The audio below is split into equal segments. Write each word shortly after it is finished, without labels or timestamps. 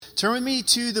Turn with me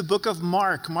to the book of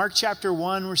Mark. Mark chapter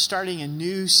 1. We're starting a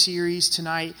new series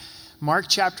tonight. Mark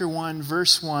chapter 1,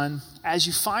 verse 1. As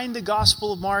you find the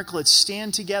Gospel of Mark, let's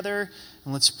stand together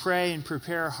and let's pray and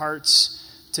prepare our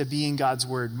hearts to be in God's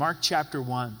Word. Mark chapter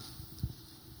 1.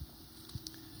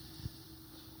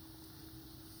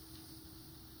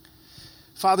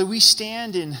 Father, we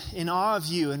stand in awe of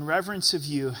you and reverence of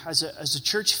you. As a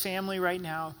church family right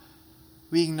now,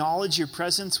 we acknowledge your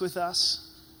presence with us.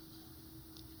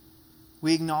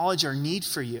 We acknowledge our need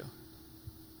for you.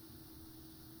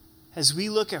 As we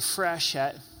look afresh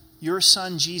at your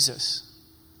Son, Jesus,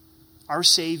 our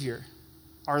Savior,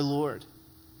 our Lord,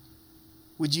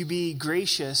 would you be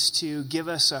gracious to give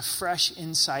us a fresh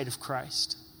insight of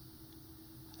Christ,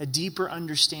 a deeper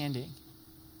understanding,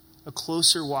 a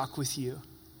closer walk with you.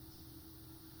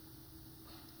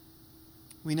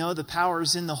 We know the power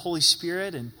is in the Holy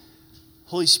Spirit, and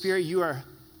Holy Spirit, you are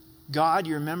God,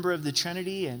 you're a member of the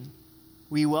Trinity, and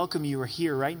we welcome you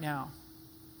here right now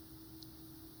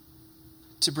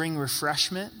to bring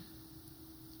refreshment,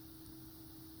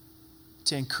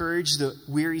 to encourage the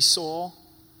weary soul,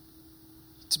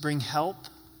 to bring help,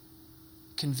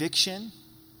 conviction.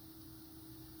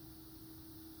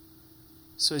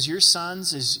 So as your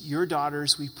sons, as your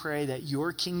daughters, we pray that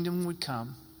your kingdom would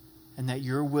come and that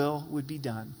your will would be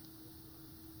done.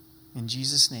 In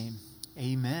Jesus' name,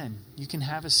 amen. You can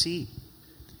have a seat.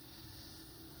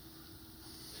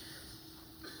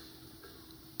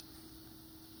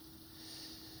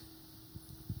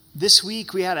 This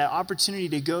week, we had an opportunity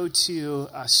to go to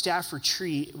a staff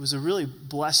retreat. It was a really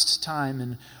blessed time,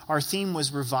 and our theme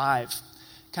was revive,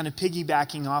 kind of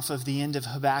piggybacking off of the end of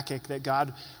Habakkuk, that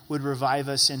God would revive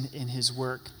us in his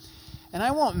work. And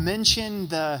I won't mention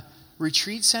the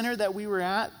retreat center that we were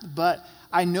at, but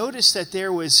I noticed that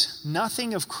there was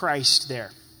nothing of Christ there.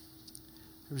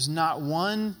 There was not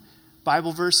one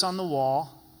Bible verse on the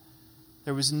wall.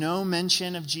 There was no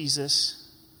mention of Jesus.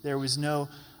 There was no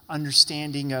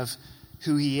understanding of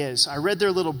who he is. I read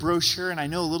their little brochure, and I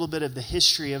know a little bit of the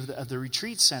history of the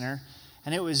retreat center,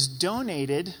 and it was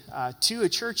donated to a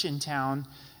church in town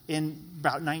in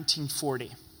about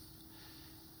 1940,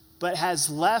 but has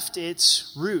left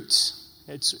its roots.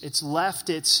 It's left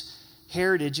its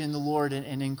heritage in the Lord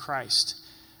and in Christ.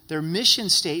 Their mission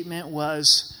statement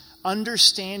was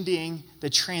understanding the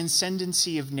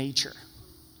transcendency of nature.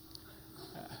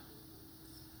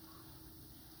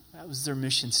 That was their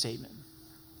mission statement.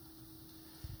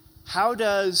 How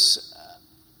does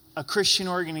a Christian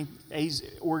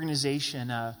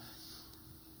organization, a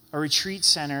retreat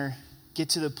center, get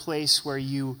to the place where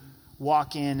you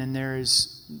walk in and there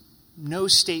is no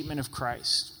statement of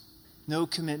Christ, no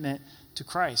commitment to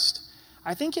Christ?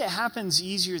 I think it happens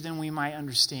easier than we might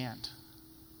understand.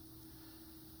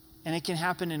 And it can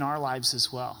happen in our lives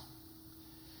as well.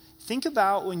 Think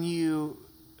about when you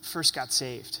first got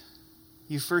saved.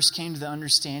 You first came to the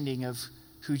understanding of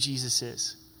who Jesus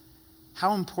is.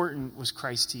 How important was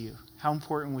Christ to you? How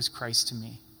important was Christ to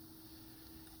me?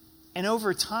 And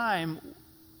over time,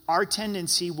 our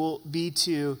tendency will be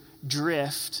to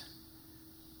drift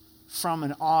from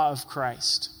an awe of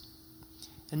Christ.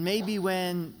 And maybe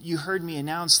when you heard me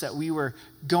announce that we were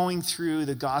going through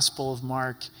the Gospel of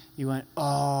Mark, you went,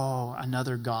 oh,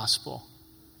 another gospel.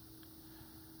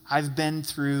 I've been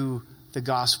through the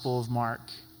Gospel of Mark.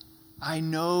 I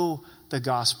know the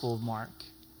Gospel of Mark.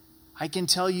 I can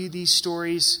tell you these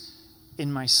stories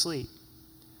in my sleep.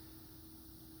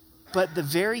 But the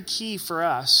very key for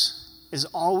us is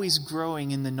always growing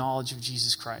in the knowledge of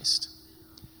Jesus Christ.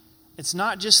 It's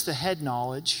not just the head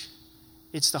knowledge,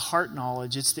 it's the heart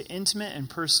knowledge. It's the intimate and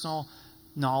personal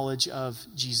knowledge of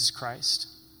Jesus Christ.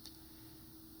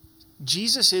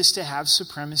 Jesus is to have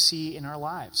supremacy in our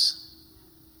lives.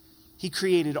 He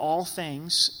created all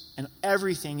things, and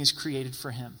everything is created for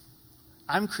him.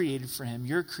 I'm created for him.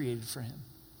 You're created for him.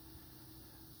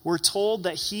 We're told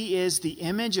that he is the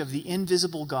image of the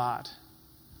invisible God.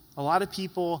 A lot of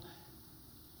people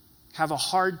have a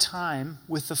hard time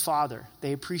with the Father.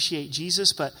 They appreciate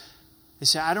Jesus, but they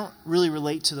say, I don't really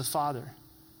relate to the Father.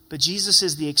 But Jesus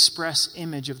is the express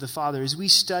image of the Father. As we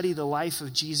study the life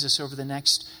of Jesus over the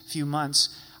next few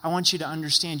months, I want you to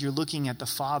understand you're looking at the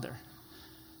Father.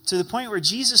 To the point where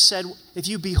Jesus said, if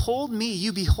you behold me,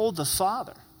 you behold the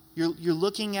Father. You're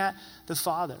looking at the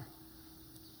Father.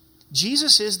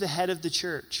 Jesus is the head of the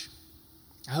church.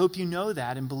 I hope you know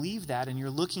that and believe that, and you're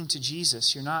looking to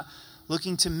Jesus. You're not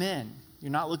looking to men.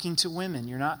 You're not looking to women.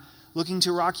 You're not looking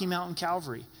to Rocky Mountain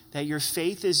Calvary. That your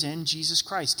faith is in Jesus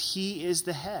Christ. He is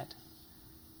the head.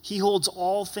 He holds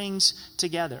all things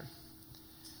together.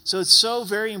 So it's so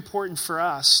very important for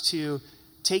us to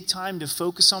take time to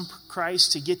focus on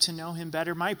Christ, to get to know him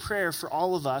better. My prayer for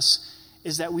all of us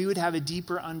is that we would have a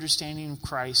deeper understanding of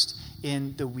Christ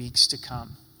in the weeks to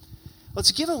come.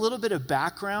 Let's give a little bit of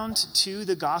background to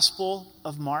the Gospel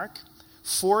of Mark.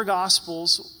 4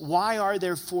 Gospels. Why are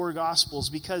there 4 Gospels?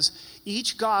 Because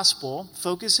each Gospel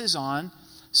focuses on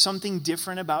something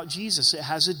different about Jesus. It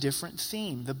has a different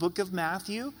theme. The book of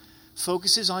Matthew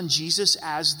focuses on Jesus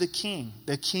as the King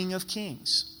of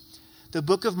Kings. The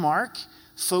book of Mark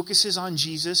focuses on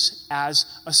Jesus as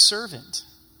a servant,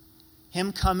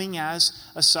 him coming as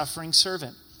a suffering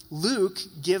servant. Luke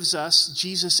gives us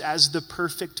Jesus as the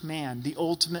perfect man, the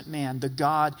ultimate man, the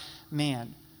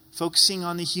God-man, focusing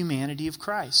on the humanity of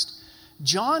Christ.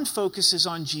 John focuses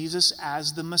on Jesus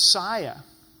as the Messiah,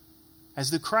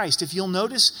 as the Christ. If you'll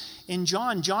notice in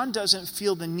John doesn't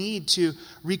feel the need to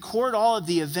record all of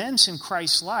the events in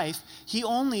Christ's life. He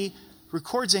only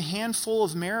records a handful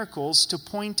of miracles to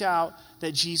point out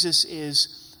that Jesus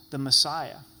is the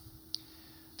Messiah.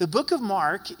 The book of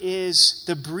Mark is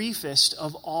the briefest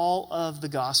of all of the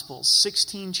Gospels,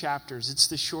 16 chapters. It's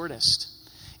the shortest.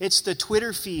 It's the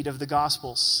Twitter feed of the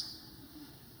Gospels.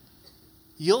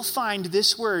 You'll find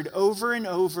this word over and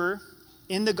over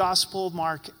in the Gospel of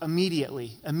Mark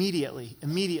immediately.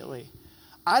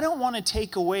 I don't want to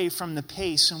take away from the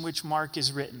pace in which Mark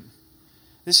is written.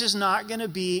 This is not going to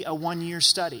be a one-year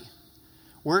study.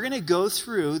 We're going to go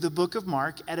through the book of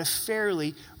Mark at a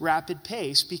fairly rapid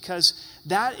pace because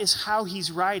that is how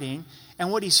he's writing,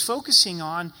 and what he's focusing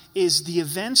on is the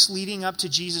events leading up to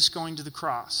Jesus going to the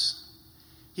cross.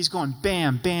 He's going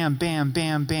bam, bam, bam,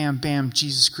 bam, bam, bam,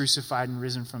 Jesus crucified and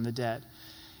risen from the dead.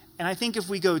 And I think if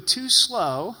we go too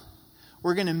slow,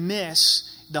 we're going to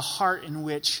miss the heart in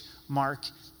which Mark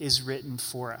is written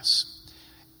for us.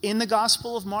 In the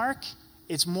Gospel of Mark,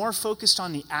 it's more focused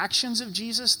on the actions of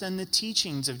Jesus than the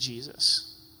teachings of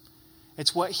Jesus.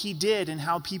 It's what he did and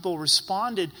how people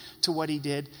responded to what he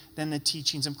did than the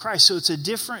teachings of Christ. So it's a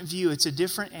different view. It's a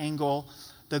different angle,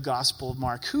 the Gospel of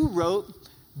Mark. Who wrote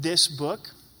this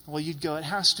book? Well, you'd go, it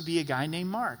has to be a guy named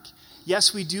Mark.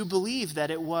 Yes, we do believe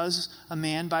that it was a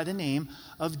man by the name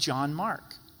of John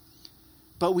Mark.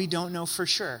 But we don't know for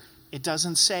sure. It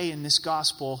doesn't say in this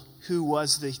gospel who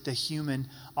was the human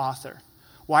author.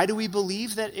 Why do we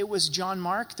believe that it was John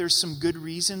Mark? There's some good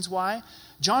reasons why.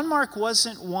 John Mark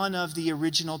wasn't one of the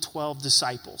original 12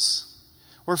 disciples.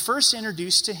 We're first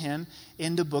introduced to him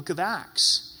in the book of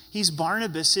Acts. He's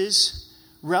Barnabas's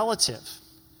relative.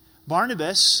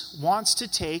 Barnabas wants to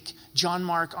take John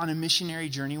Mark on a missionary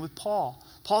journey with Paul.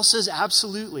 Paul says,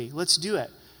 absolutely, let's do it.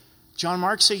 John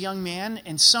Mark's a young man,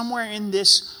 and somewhere in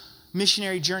this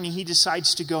missionary journey, he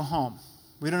decides to go home.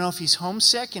 We don't know if he's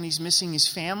homesick and he's missing his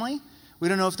family. We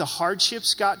don't know if the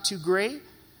hardships got too great.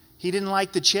 He didn't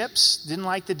like the chips, didn't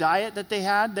like the diet that they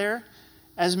had there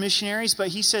as missionaries, but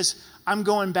he says, I'm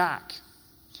going back.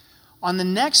 On the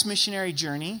next missionary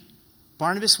journey,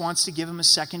 Barnabas wants to give him a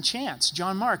second chance.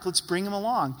 John Mark, let's bring him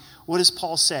along. What does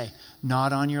Paul say?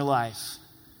 Not on your life.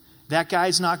 That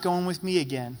guy's not going with me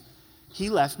again.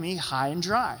 He left me high and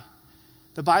dry.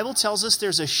 The Bible tells us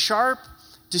there's a sharp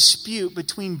dispute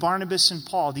between Barnabas and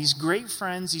Paul. These great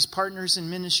friends, these partners in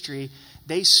ministry,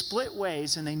 they split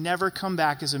ways and they never come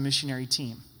back as a missionary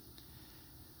team.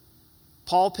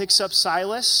 Paul picks up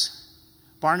Silas.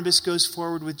 Barnabas goes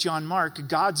forward with John Mark.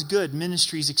 God's good.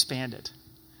 Ministry's expanded.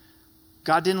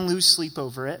 God didn't lose sleep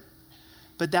over it.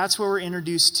 But that's where we're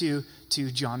introduced to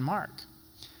John Mark.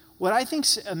 What I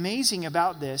think's amazing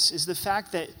about this is the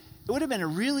fact that it would have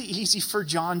been really easy for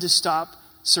John to stop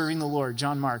serving the Lord,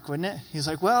 John Mark, wouldn't it? He's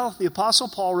like, well, the Apostle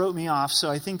Paul wrote me off,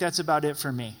 so I think that's about it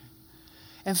for me.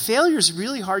 And failure is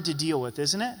really hard to deal with,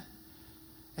 isn't it?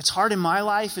 It's hard in my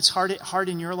life. It's hard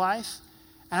in your life.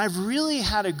 And I've really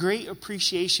had a great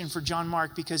appreciation for John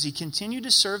Mark because he continued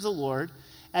to serve the Lord.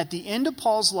 At the end of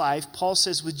Paul's life, Paul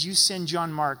says, would you send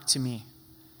John Mark to me?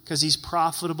 Because he's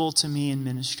profitable to me in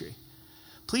ministry.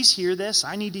 Please hear this.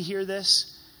 I need to hear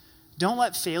this. Don't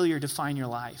let failure define your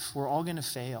life. We're all going to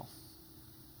fail.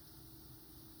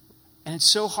 And it's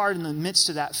so hard in the midst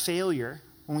of that failure,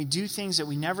 when we do things that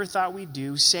we never thought we'd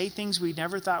do, say things we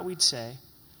never thought we'd say,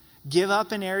 give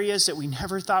up in areas that we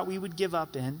never thought we would give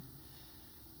up in,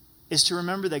 is to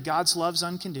remember that God's love's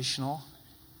unconditional,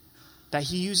 that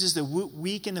he uses the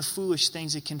weak and the foolish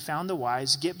things that confound the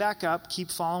wise. Get back up, keep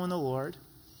following the Lord.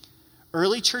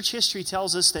 Early church history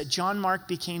tells us that John Mark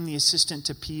became the assistant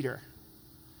to Peter.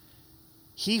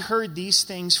 He heard these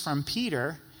things from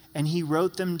Peter, and he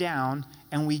wrote them down,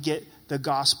 and we get the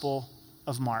Gospel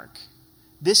of Mark.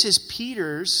 This is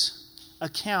Peter's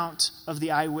account of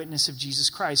the eyewitness of Jesus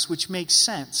Christ, which makes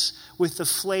sense with the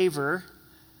flavor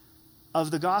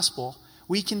of the gospel.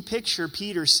 we can picture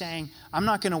Peter saying, I'm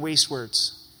not going to waste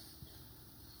words.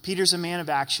 Peter's a man of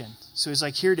action. So he's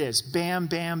like, here it is. Bam,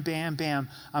 bam, bam, bam.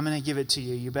 I'm going to give it to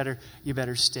you. You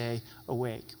better stay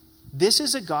awake. This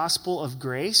is a gospel of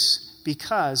grace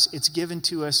because it's given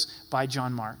to us by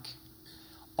John Mark.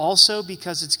 Also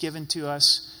because it's given to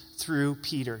us through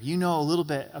Peter. You know a little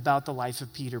bit about the life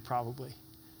of Peter probably.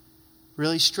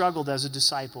 Really struggled as a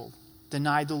disciple.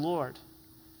 Denied the Lord.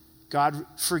 God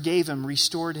forgave him,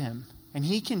 restored him. And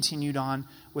he continued on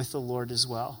with the Lord as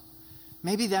well.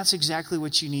 Maybe that's exactly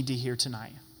what you need to hear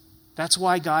tonight. That's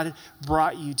why God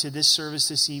brought you to this service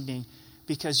this evening,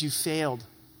 because you failed.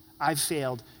 I've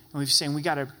failed. And we've saying we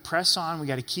got to press on. We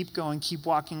got to keep going, keep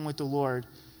walking with the Lord,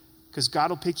 because God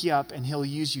will pick you up and he'll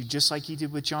use you just like he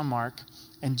did with John Mark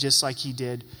and just like he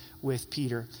did with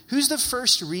Peter. Who's the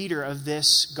first reader of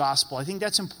this gospel? I think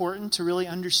that's important to really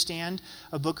understand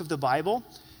a book of the Bible.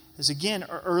 As again,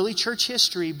 early church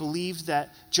history believed that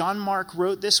John Mark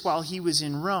wrote this while he was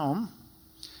in Rome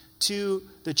to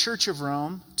the Church of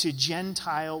Rome, to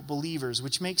Gentile believers,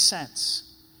 which makes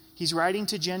sense. He's writing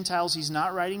to Gentiles. He's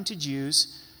not writing to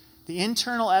Jews. The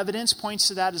internal evidence points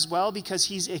to that as well because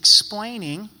he's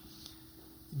explaining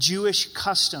Jewish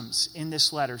customs in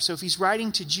this letter. So if he's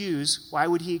writing to Jews, why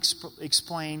would he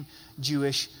explain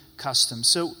Jewish customs?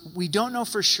 So we don't know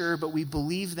for sure, but we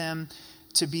believe them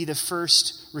to be the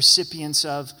first recipients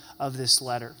of this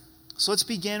letter. So let's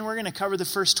begin. We're going to cover the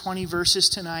first 20 verses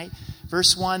tonight.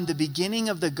 Verse 1, the beginning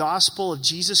of the gospel of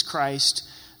Jesus Christ,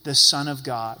 the Son of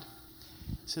God.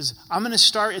 It says, I'm going to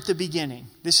start at the beginning.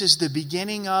 This is the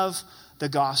beginning of the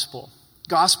gospel.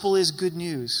 Gospel is good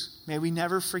news. May we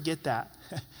never forget that.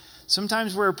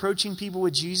 Sometimes we're approaching people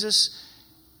with Jesus,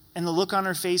 and the look on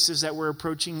our face is that we're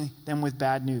approaching them with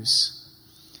bad news.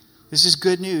 This is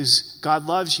good news. God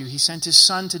loves you. He sent his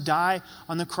son to die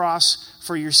on the cross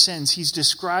for your sins. He's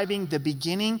describing the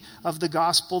beginning of the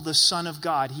gospel, the Son of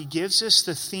God. He gives us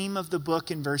the theme of the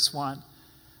book in verse 1.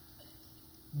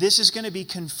 This is going to be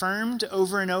confirmed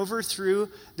over and over through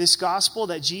this gospel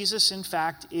that Jesus, in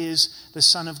fact, is the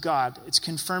Son of God. It's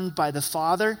confirmed by the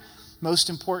Father, most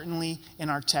importantly, in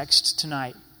our text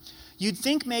tonight. You'd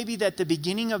think maybe that the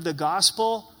beginning of the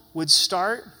gospel would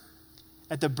start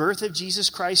at the birth of Jesus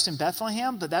Christ in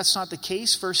Bethlehem, but that's not the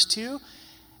case. Verse 2,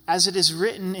 as it is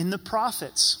written in the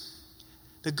prophets.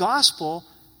 The gospel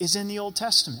is in the Old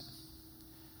Testament.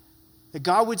 That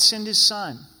God would send his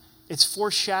son. It's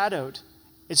foreshadowed.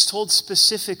 It's told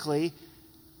specifically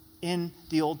in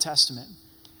the Old Testament.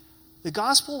 The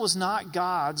gospel was not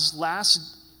God's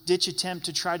last-ditch attempt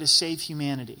to try to save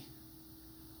humanity.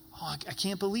 Oh, I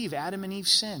can't believe Adam and Eve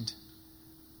sinned.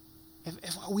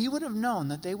 If we would have known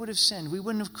that they would have sinned, we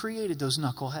wouldn't have created those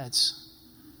knuckleheads.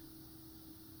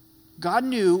 God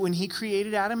knew when he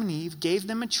created Adam and Eve, gave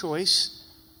them a choice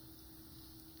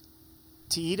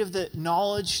to eat of the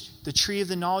tree of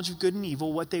the knowledge of good and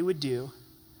evil, what they would do.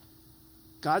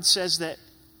 God says that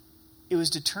it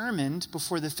was determined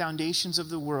before the foundations of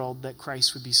the world that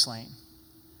Christ would be slain.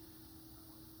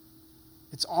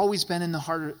 It's always been in the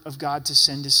heart of God to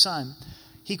send his son.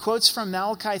 He quotes from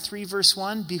Malachi 3 verse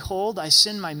 1, behold, I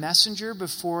send my messenger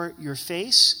before your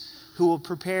face, who will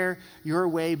prepare your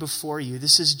way before you.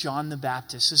 This is John the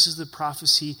Baptist. This is the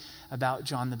prophecy about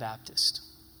John the Baptist.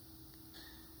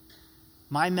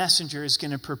 My messenger is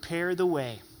going to prepare the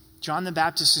way. John the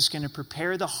Baptist is going to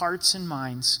prepare the hearts and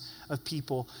minds of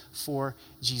people for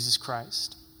Jesus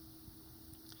Christ.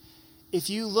 If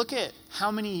you look at how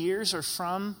many years are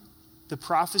from the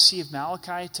prophecy of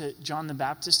Malachi to John the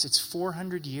Baptist, it's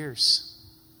 400 years.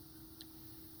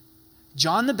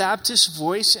 John the Baptist's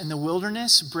voice in the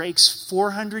wilderness breaks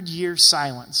 400-year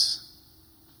silence.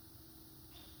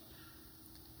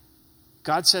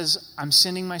 God says, I'm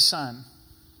sending my son.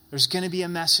 There's going to be a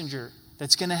messenger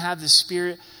that's going to have the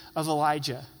spirit of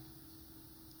Elijah.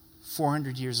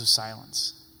 400 years of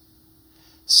silence.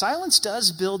 Silence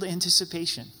does build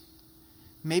anticipation.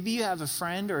 Maybe you have a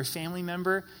friend or a family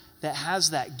member that has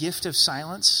that gift of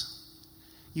silence.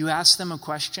 You ask them a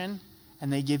question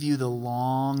and they give you the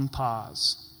long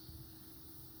pause.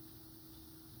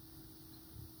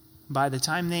 By the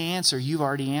time they answer, you've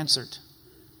already answered.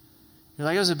 You're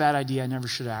like, it was a bad idea. I never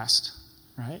should have asked.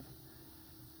 Right?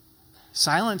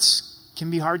 Silence can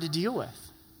be hard to deal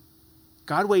with.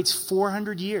 God waits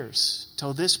 400 years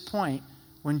till this point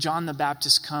when John the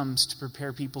Baptist comes to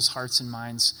prepare people's hearts and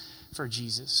minds for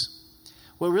Jesus.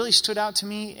 What really stood out to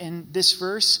me in this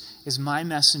verse is my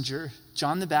messenger.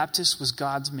 John the Baptist was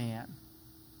God's man.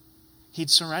 He'd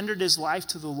surrendered his life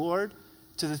to the Lord,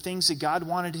 to the things that God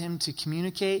wanted him to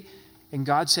communicate, and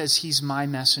God says he's my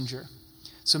messenger.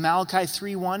 So Malachi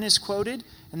 3:1 is quoted.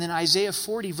 And then Isaiah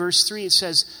 40, verse 3, it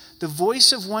says, the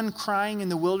voice of one crying in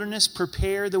the wilderness,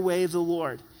 prepare the way of the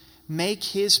Lord. Make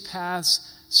his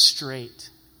paths straight.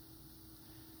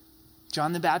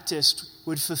 John the Baptist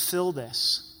would fulfill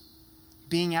this,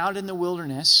 being out in the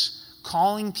wilderness,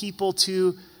 calling people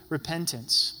to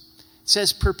repentance. It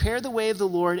says, prepare the way of the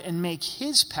Lord and make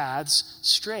his paths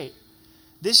straight.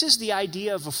 This is the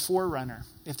idea of a forerunner.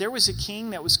 If there was a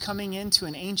king that was coming into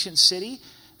an ancient city,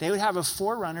 they would have a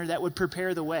forerunner that would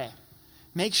prepare the way.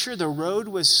 Make sure the road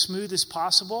was smooth as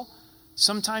possible,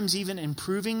 sometimes even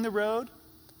improving the road,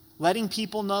 letting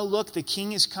people know, look, the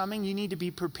king is coming. You need to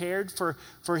be prepared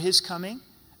for his coming.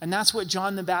 And that's what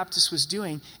John the Baptist was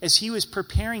doing as he was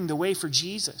preparing the way for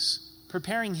Jesus,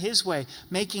 preparing his way,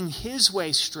 making his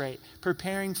way straight,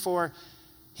 preparing for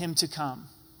him to come.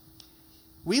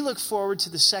 We look forward to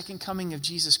the second coming of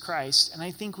Jesus Christ, and I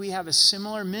think we have a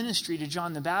similar ministry to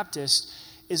John the Baptist,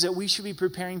 is that we should be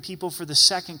preparing people for the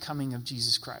second coming of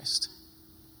Jesus Christ.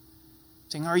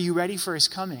 Saying, are you ready for his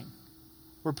coming?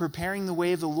 We're preparing the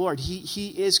way of the Lord. He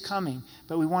is coming,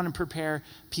 but we want to prepare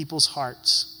people's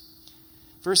hearts.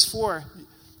 Verse 4,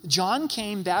 John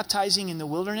came baptizing in the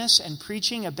wilderness and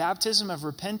preaching a baptism of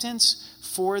repentance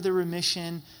for the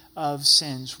remission of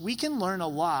sins. We can learn a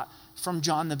lot from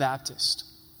John the Baptist,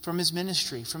 from his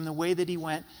ministry, from the way that he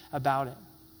went about it.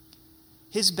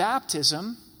 His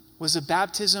baptism was a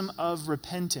baptism of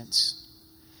repentance.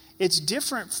 It's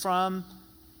different from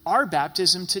our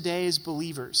baptism today as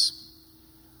believers.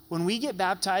 When we get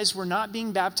baptized, we're not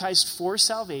being baptized for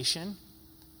salvation.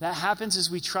 That happens as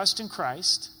we trust in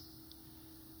Christ.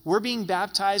 We're being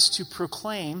baptized to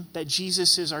proclaim that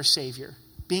Jesus is our Savior,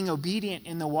 being obedient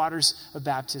in the waters of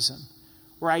baptism.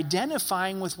 We're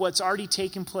identifying with what's already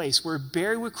taken place. We're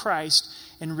buried with Christ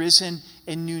and risen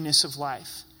in newness of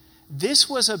life. This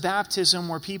was a baptism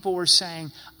where people were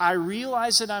saying, I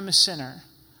realize that I'm a sinner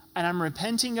and I'm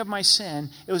repenting of my sin.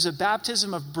 It was a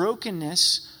baptism of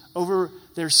brokenness over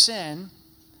their sin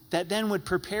that then would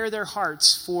prepare their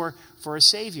hearts for a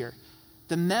Savior.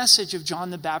 The message of John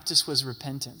the Baptist was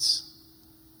repentance.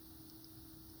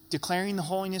 Declaring the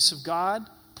holiness of God,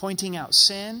 pointing out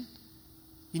sin.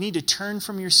 You need to turn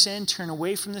from your sin, turn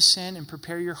away from the sin, and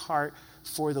prepare your heart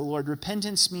for the Lord.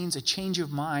 Repentance means a change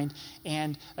of mind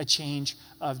and a change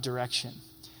of direction.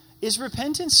 Is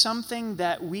repentance something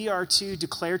that we are to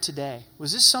declare today?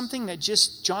 Was this something that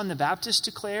just John the Baptist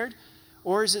declared?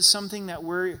 Or is it something that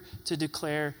we're to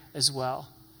declare as well?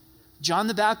 John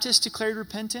the Baptist declared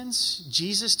repentance.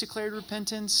 Jesus declared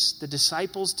repentance. The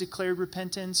disciples declared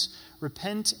repentance.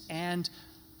 Repent and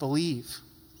believe.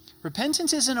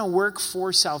 Repentance isn't a work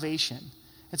for salvation.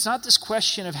 It's not this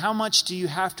question of how much do you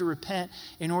have to repent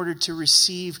in order to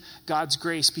receive God's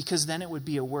grace, because then it would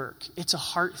be a work. It's a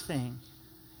heart thing.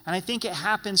 And I think it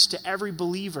happens to every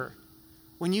believer.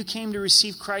 When you came to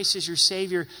receive Christ as your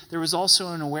Savior, there was also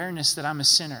an awareness that I'm a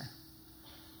sinner.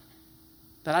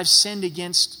 That I've sinned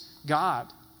against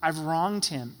God. I've wronged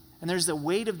him. And there's the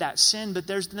weight of that sin, but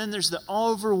then there's the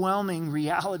overwhelming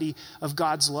reality of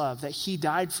God's love, that he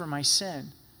died for my sin.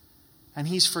 And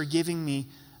he's forgiving me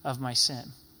of my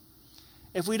sin.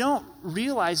 If we don't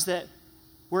realize that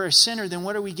we're a sinner, then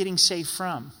what are we getting saved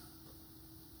from?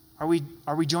 Are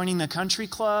we joining the country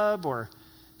club, or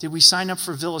did we sign up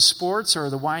for Villa Sports or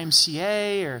the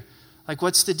YMCA, or like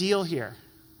what's the deal here?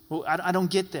 Well, I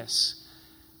don't get this.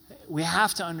 We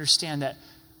have to understand that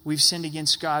we've sinned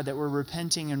against God, that we're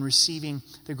repenting and receiving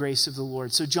the grace of the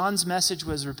Lord. So John's message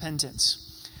was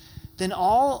repentance. Then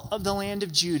all of the land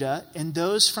of Judah and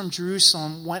those from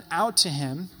Jerusalem went out to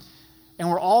him and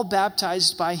were all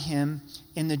baptized by him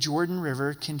in the Jordan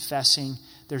River, confessing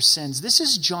their sins. This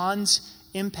is John's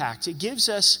impact. It gives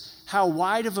us how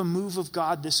wide of a move of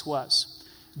God this was.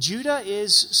 Judah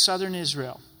is southern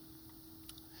Israel.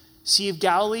 Sea of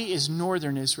Galilee is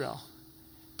northern Israel.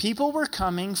 People were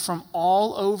coming from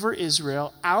all over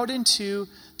Israel out into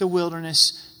the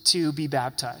wilderness to be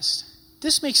baptized.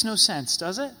 This makes no sense,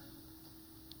 does it?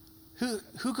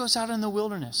 Who goes out in the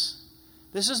wilderness?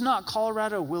 This is not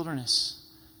Colorado wilderness.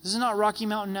 This is not Rocky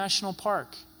Mountain National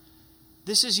Park.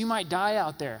 This is, you might die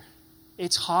out there.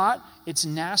 It's hot. It's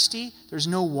nasty. There's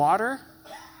no water.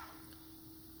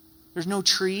 There's no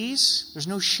trees. There's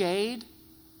no shade.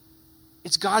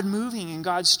 It's God moving and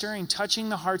God stirring, touching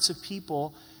the hearts of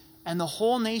people, and the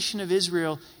whole nation of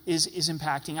Israel is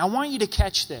impacting. I want you to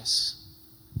catch this.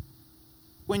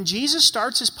 When Jesus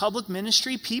starts his public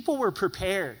ministry, people were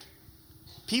prepared.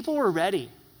 People were ready.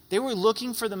 They were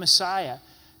looking for the Messiah.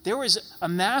 There was a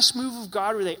mass move of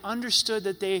God where they understood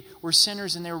that they were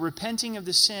sinners and they were repenting of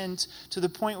the sins to the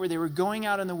point where they were going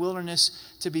out in the wilderness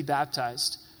to be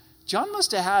baptized. John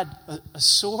must have had a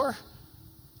sore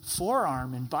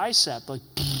forearm and bicep.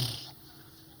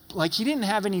 Like he didn't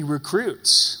have any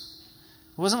recruits.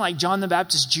 It wasn't like John the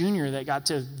Baptist Jr. that got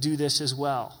to do this as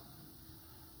well.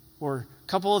 Or a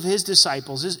couple of his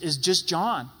disciples. Is just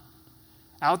John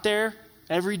out there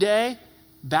every day,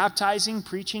 baptizing,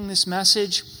 preaching this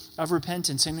message of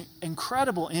repentance. An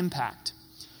incredible impact.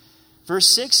 Verse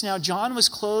 6, now John was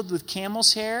clothed with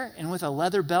camel's hair and with a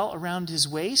leather belt around his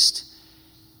waist,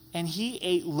 and he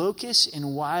ate locusts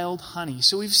and wild honey.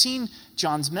 So we've seen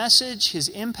John's message, his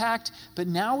impact, but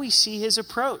now we see his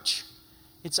approach.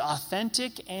 It's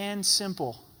authentic and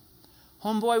simple.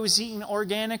 Homeboy was eating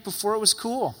organic before it was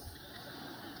cool.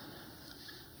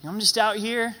 I'm just out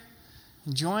here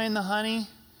enjoying the honey,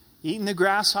 eating the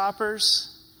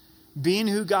grasshoppers, being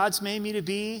who God's made me to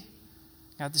be.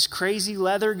 Got this crazy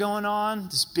leather going on,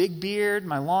 this big beard,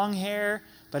 my long hair,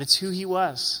 but it's who he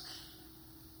was.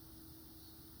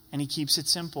 And he keeps it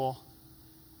simple,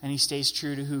 and he stays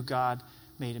true to who God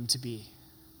made him to be.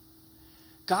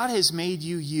 God has made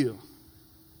you you,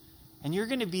 and you're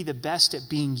going to be the best at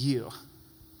being you.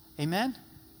 Amen?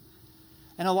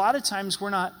 And a lot of times we're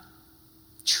not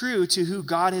true to who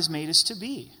God has made us to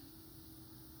be.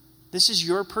 This is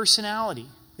your personality.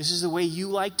 This is the way you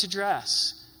like to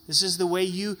dress. This is the way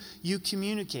you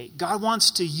communicate. God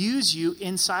wants to use you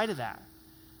inside of that.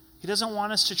 He doesn't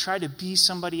want us to try to be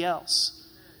somebody else.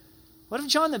 What if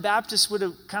John the Baptist would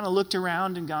have kind of looked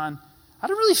around and gone, I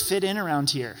don't really fit in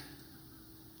around here.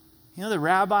 You know, the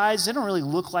rabbis, they don't really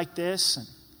look like this. And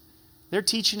they're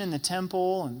teaching in the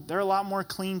temple, and they're a lot more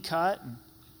clean cut. And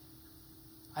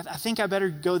I think I better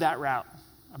go that route.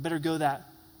 I better go that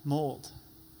mold.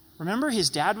 Remember, his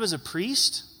dad was a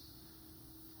priest?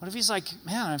 What if he's like,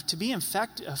 man, to be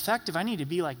effective, I need to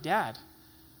be like Dad.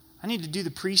 I need to do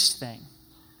the priest thing.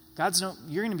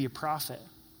 You're going to be a prophet.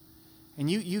 And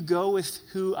you go with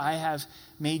who I have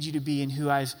made you to be and who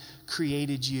I've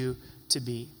created you to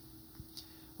be.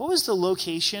 What was the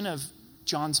location of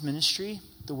John's ministry,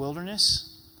 the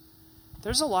wilderness?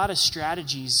 There's a lot of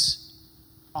strategies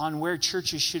on where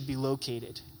churches should be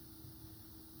located.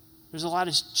 There's a lot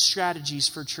of strategies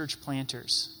for church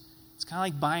planters. It's kind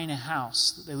of like buying a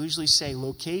house. They usually say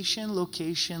location,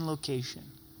 location, location.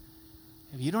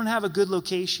 If you don't have a good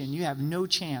location, you have no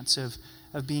chance of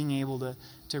being able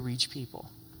to reach people.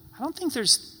 I don't think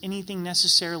there's anything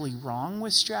necessarily wrong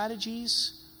with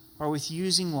strategies or with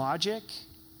using logic.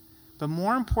 But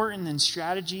more important than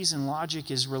strategies and logic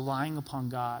is relying upon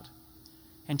God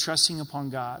and trusting upon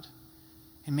God.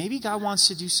 And maybe God wants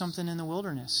to do something in the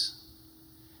wilderness.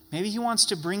 Maybe he wants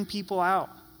to bring people out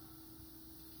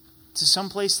to some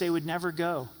place they would never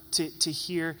go to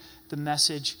hear the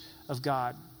message of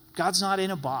God. God's not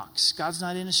in a box. God's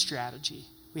not in a strategy.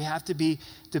 We have to be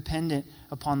dependent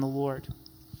upon the Lord.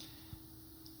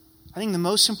 I think the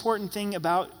most important thing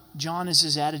about John is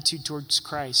his attitude towards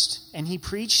Christ. And he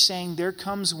preached saying, there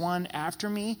comes one after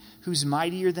me who's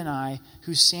mightier than I,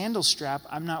 whose sandal strap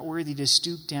I'm not worthy to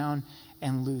stoop down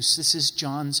and loose. This is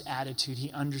John's attitude.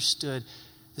 He understood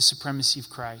the supremacy of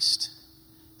Christ.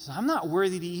 He said, I'm not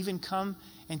worthy to even come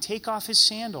and take off his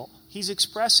sandal. He's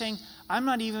expressing, I'm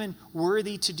not even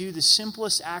worthy to do the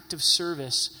simplest act of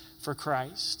service for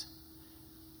Christ.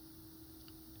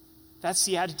 That's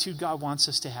the attitude God wants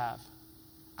us to have.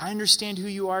 I understand who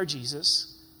you are,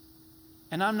 Jesus,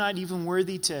 and I'm not even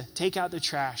worthy to take out the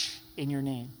trash in your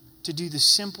name, to do the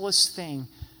simplest thing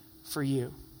for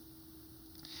you.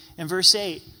 In verse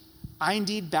 8, I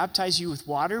indeed baptize you with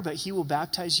water, but he will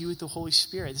baptize you with the Holy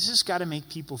Spirit. This has got to make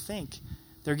people think.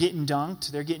 They're getting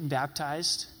dunked, they're getting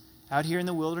baptized out here in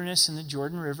the wilderness in the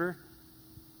Jordan River.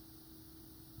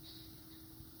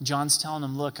 John's telling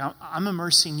them, look, I'm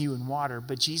immersing you in water,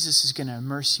 but Jesus is going to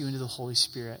immerse you into the Holy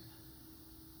Spirit.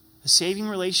 The saving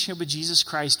relationship with Jesus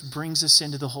Christ brings us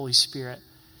into the Holy Spirit.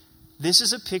 This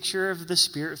is a picture of the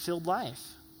Spirit-filled life,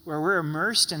 where we're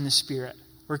immersed in the Spirit.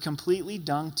 We're completely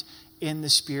dunked in the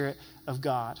Spirit of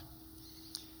God.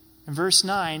 In verse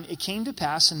 9, it came to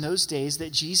pass in those days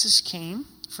that Jesus came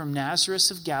from Nazareth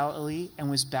of Galilee and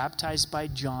was baptized by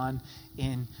John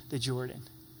in the Jordan.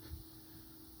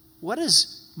 What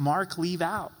does Mark leave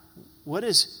out? What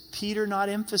does Peter not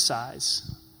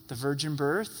emphasize? The virgin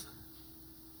birth?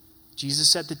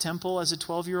 Jesus at the temple as a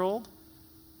 12-year-old?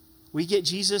 We get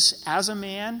Jesus as a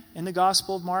man in the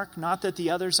Gospel of Mark. Not that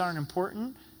the others aren't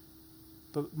important,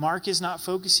 but Mark is not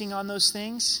focusing on those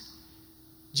things.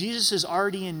 Jesus is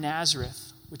already in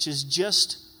Nazareth, which is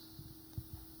just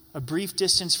a brief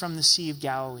distance from the Sea of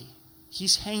Galilee.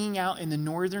 He's hanging out in the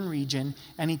northern region,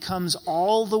 and he comes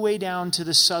all the way down to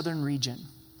the southern region,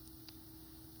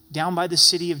 down by the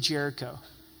city of Jericho.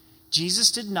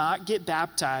 Jesus did not get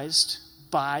baptized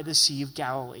by the Sea of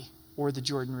Galilee or the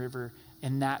Jordan River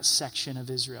in that section of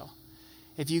Israel.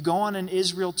 If you go on an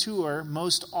Israel tour,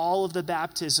 most all of the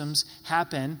baptisms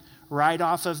happen right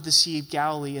off of the Sea of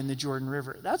Galilee and the Jordan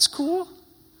River. That's cool.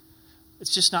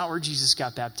 It's just not where Jesus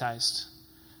got baptized.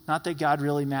 Not that God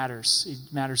really matters.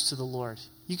 It matters to the Lord.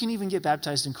 You can even get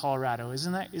baptized in Colorado.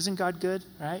 Isn't God good,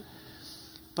 right?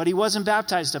 But he wasn't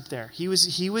baptized up there. He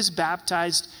was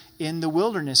baptized in the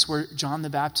wilderness where John the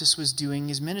Baptist was doing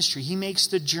his ministry. He makes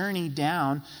the journey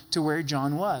down to where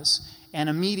John was. And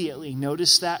immediately,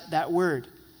 notice that word.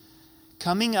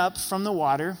 Coming up from the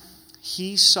water,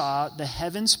 he saw the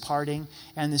heavens parting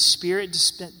and the Spirit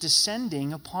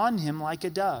descending upon him like a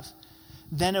dove.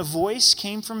 Then a voice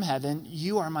came from heaven,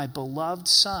 "You are my beloved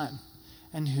Son,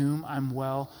 in whom I'm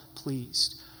well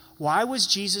pleased." Why was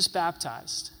Jesus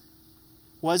baptized?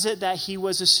 Was it that he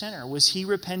was a sinner? Was he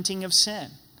repenting of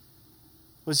sin?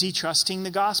 Was he trusting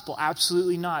the gospel?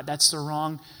 Absolutely not. That's the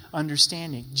wrong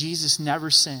understanding. Jesus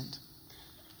never sinned.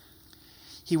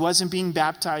 He wasn't being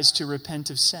baptized to repent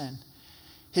of sin.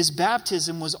 His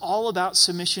baptism was all about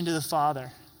submission to the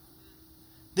Father.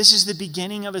 This is the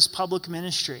beginning of his public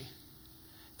ministry.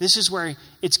 This is where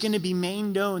it's going to be made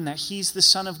known that he's the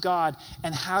Son of God.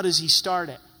 And how does he start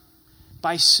it?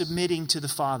 By submitting to the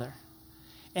Father.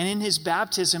 And in his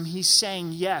baptism, he's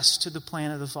saying yes to the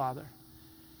plan of the Father.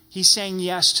 He's saying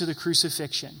yes to the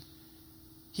crucifixion.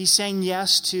 He's saying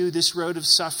yes to this road of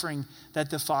suffering that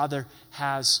the Father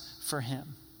has for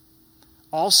him.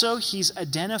 Also, he's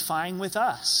identifying with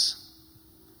us.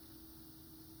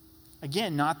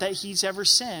 Again, not that he's ever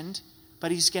sinned,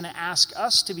 but he's going to ask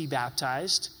us to be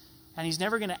baptized, and he's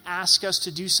never going to ask us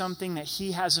to do something that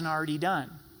he hasn't already done.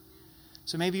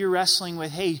 So maybe you're wrestling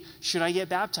with, hey, should I get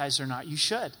baptized or not? You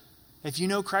should. If you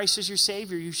know Christ as your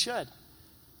Savior, you should.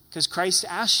 Because Christ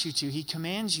asks you to, he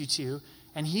commands you to,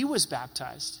 and he was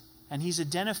baptized. And he's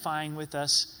identifying with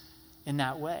us in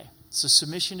that way. So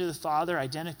submission to the Father,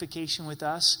 identification with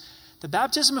us. The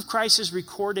baptism of Christ is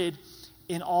recorded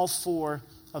in all 4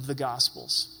 of the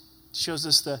Gospels. It shows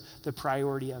us the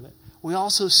priority of it. We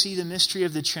also see the mystery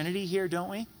of the Trinity here, don't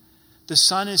we? The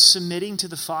Son is submitting to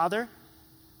the Father.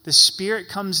 The Spirit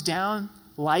comes down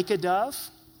like a dove.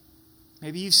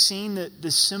 Maybe you've seen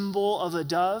the symbol of a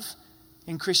dove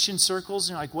in Christian circles.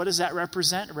 And you're like, what does that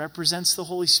represent? It represents the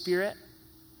Holy Spirit.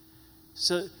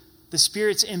 So the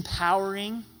Spirit's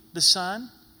empowering the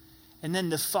Son. And then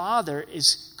the Father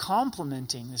is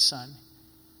complementing the Son.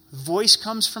 The voice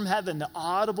comes from heaven, the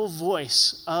audible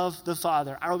voice of the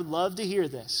Father. I would love to hear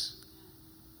this.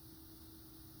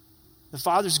 The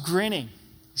Father's grinning.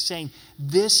 He's saying,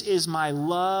 "This is my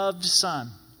loved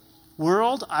Son.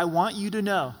 World, I want you to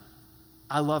know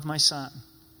I love my Son.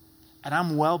 And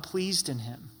I'm well pleased in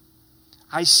him.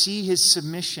 I see his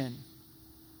submission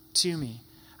to me.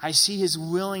 I see his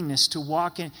willingness to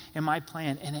walk in my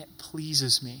plan, and it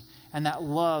pleases me." And that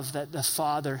love that the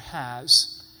Father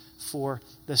has for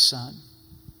the Son.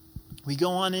 We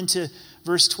go on into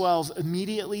verse 12.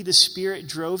 Immediately the Spirit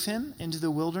drove him into the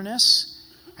wilderness,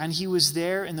 and he was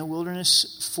there in the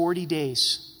wilderness 40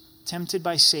 days, tempted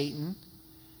by Satan,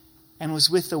 and was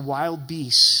with the wild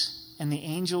beasts, and the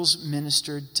angels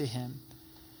ministered to him.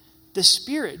 The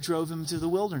Spirit drove him to the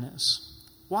wilderness.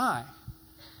 Why?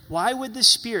 Why would the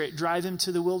Spirit drive him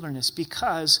to the wilderness?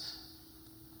 Because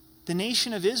the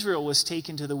nation of Israel was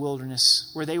taken to the wilderness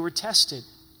where they were tested.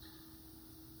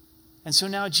 And so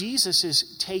now Jesus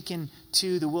is taken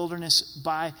to the wilderness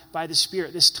by the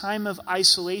Spirit, this time of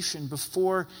isolation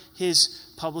before his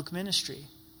public ministry.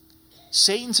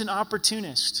 Satan's an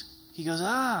opportunist. He goes,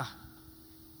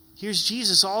 here's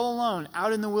Jesus all alone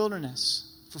out in the wilderness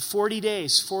for 40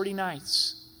 days, 40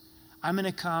 nights. I'm going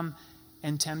to come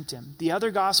and tempt him. The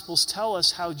other Gospels tell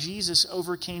us how Jesus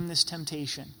overcame this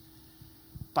temptation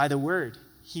by the Word.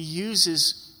 He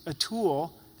uses a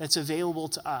tool that's available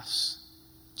to us.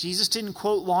 Jesus didn't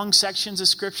quote long sections of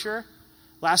Scripture.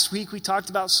 Last week we talked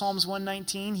about Psalms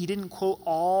 119. He didn't quote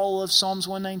all of Psalms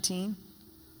 119.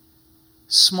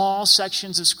 Small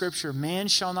sections of Scripture. Man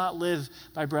shall not live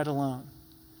by bread alone.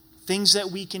 Things that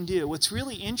we can do. What's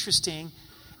really interesting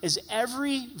is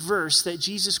every verse that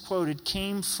Jesus quoted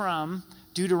came from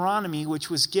Deuteronomy, which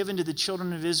was given to the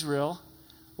children of Israel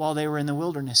while they were in the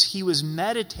wilderness. He was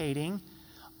meditating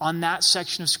on that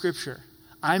section of Scripture.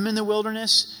 I'm in the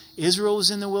wilderness. Israel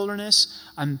is in the wilderness.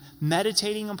 I'm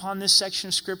meditating upon this section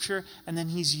of Scripture, and then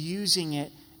he's using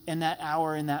it in that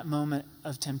hour, in that moment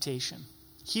of temptation.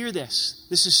 Hear this.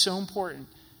 This is so important.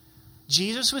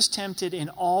 Jesus was tempted in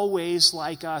all ways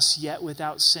like us, yet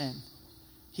without sin.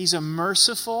 He's a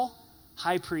merciful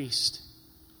high priest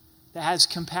that has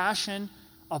compassion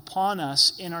upon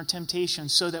us in our temptation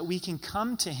so that we can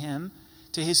come to him,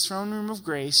 to his throne room of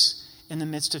grace in the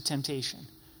midst of temptation.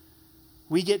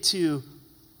 We get to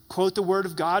quote the word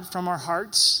of God from our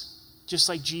hearts, just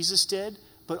like Jesus did,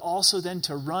 but also then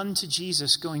to run to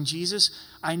Jesus going, Jesus,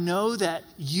 I know that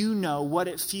you know what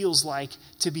it feels like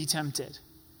to be tempted.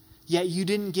 Yet you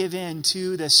didn't give in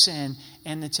to the sin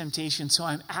and the temptation. So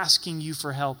I'm asking you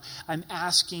for help. I'm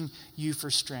asking you for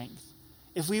strength.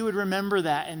 If we would remember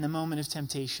that in the moment of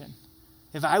temptation,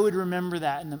 if I would remember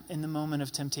that in the moment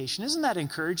of temptation, isn't that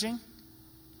encouraging?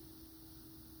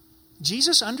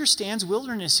 Jesus understands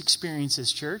wilderness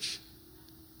experiences, church.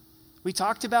 We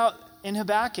talked about in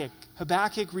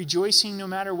Habakkuk rejoicing no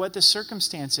matter what the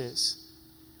circumstance is.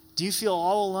 Do you feel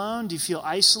all alone? Do you feel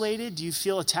isolated? Do you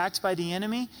feel attacked by the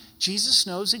enemy? Jesus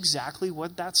knows exactly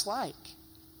what that's like.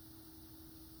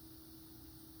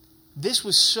 This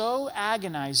was so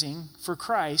agonizing for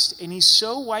Christ, and he's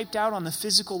so wiped out on the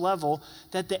physical level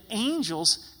that the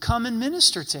angels come and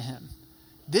minister to him.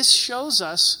 This shows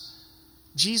us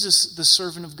Jesus, the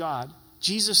servant of God,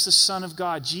 Jesus, the Son of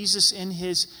God, Jesus in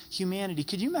his humanity.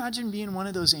 Could you imagine being one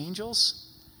of those angels?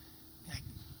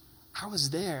 I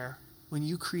was there when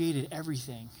you created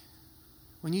everything,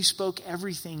 when you spoke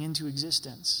everything into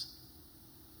existence.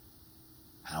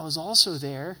 And I was also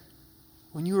there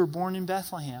when you were born in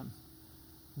Bethlehem.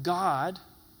 God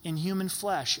in human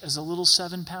flesh as a little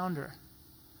 7-pounder.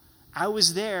 I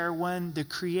was there when the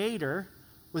Creator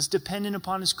was dependent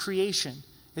upon his creation.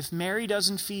 If Mary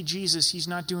doesn't feed Jesus, he's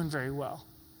not doing very well.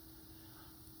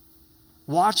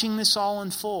 Watching this all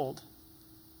unfold,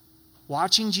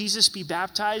 watching Jesus be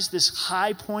baptized, this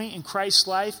high point in Christ's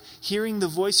life, hearing the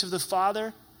voice of the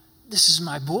Father, this is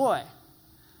my boy.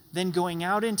 Then going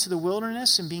out into the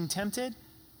wilderness and being tempted,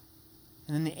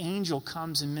 and then the angel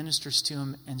comes and ministers to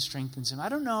him and strengthens him. I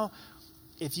don't know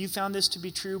if you found this to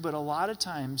be true, but a lot of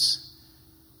times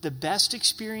the best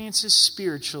experiences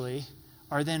spiritually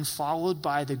are then followed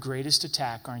by the greatest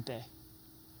attack, aren't they?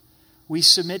 We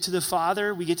submit to the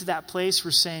Father. We get to that place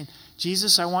we're saying,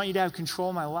 Jesus, I want you to have control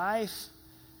of my life.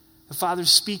 The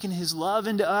Father's speaking his love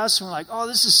into us, and we're like, oh,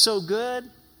 this is so good.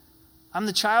 I'm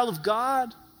the child of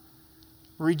God.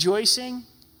 We're rejoicing.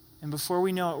 And before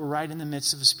we know it, we're right in the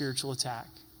midst of a spiritual attack.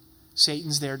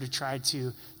 Satan's there to try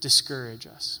to discourage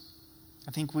us.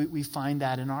 I think we find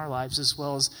that in our lives as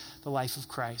well as the life of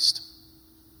Christ.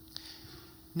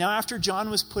 Now, after John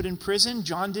was put in prison,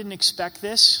 John didn't expect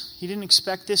this. He didn't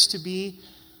expect this to be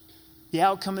the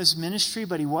outcome of his ministry,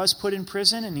 but he was put in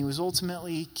prison and he was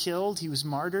ultimately killed. He was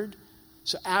martyred.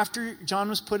 So after John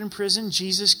was put in prison,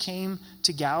 Jesus came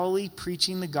to Galilee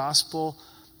preaching the gospel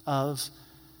of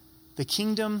the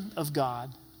kingdom of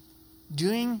God.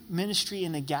 Doing ministry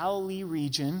in the Galilee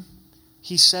region,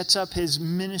 he sets up his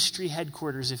ministry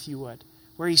headquarters, if you would,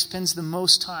 where he spends the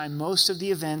most time. Most of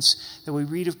the events that we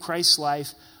read of Christ's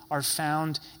life are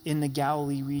found in the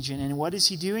Galilee region. And what is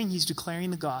he doing? He's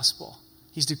declaring the gospel.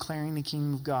 He's declaring the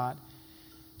kingdom of God.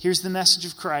 Here's the message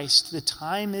of Christ. The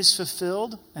time is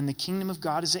fulfilled and the kingdom of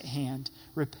God is at hand.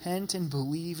 Repent and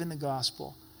believe in the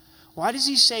gospel. Why does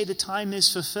he say the time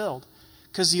is fulfilled?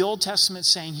 Because the Old Testament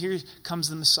is saying, here comes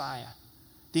the Messiah.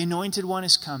 The anointed one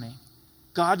is coming.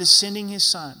 God is sending his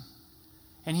son.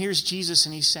 And here's Jesus,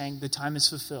 and he's saying, the time is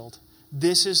fulfilled.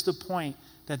 This is the point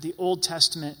that the Old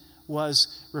Testament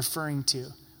was referring to.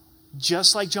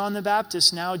 Just like John the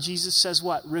Baptist, now Jesus says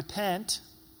what? Repent,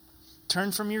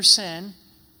 turn from your sin,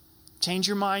 change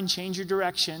your mind, change your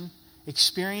direction,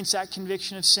 experience that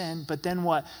conviction of sin, but then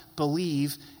what?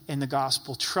 Believe in the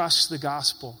gospel. Trust the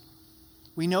gospel.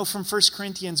 We know from 1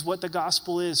 Corinthians what the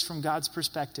gospel is from God's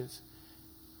perspective.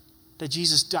 That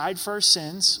Jesus died for our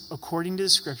sins according to the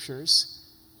scriptures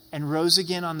and rose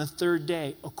again on the third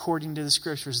day according to the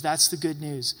scriptures. That's the good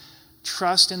news.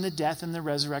 Trust in the death and the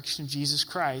resurrection of Jesus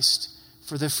Christ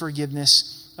for the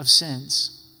forgiveness of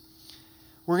sins.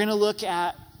 We're going to look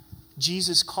at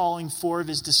Jesus calling 4 of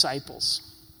his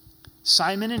disciples.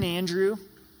 Simon and Andrew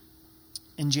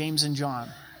and James and John.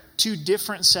 2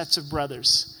 different sets of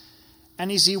brothers.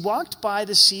 And as he walked by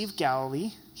the Sea of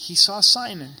Galilee, he saw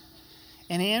Simon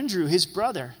and Andrew, his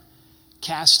brother,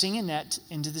 casting a net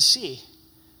into the sea,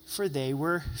 for they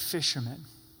were fishermen.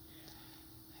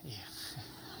 Yeah.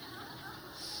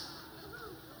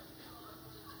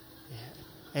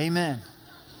 Yeah. Amen.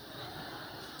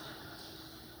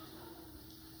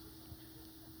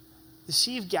 The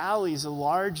Sea of Galilee is a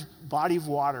large body of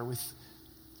water with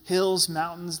hills,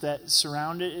 mountains that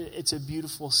surround it. It's a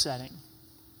beautiful setting.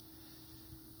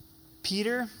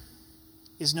 Peter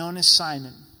is known as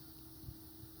Simon.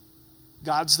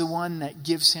 God's the one that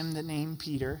gives him the name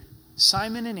Peter.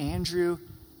 Simon and Andrew,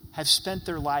 have spent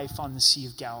their life on the Sea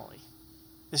of Galilee.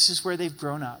 This is where they've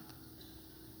grown up.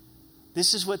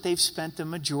 This is what they've spent the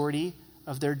majority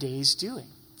of their days doing,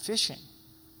 fishing,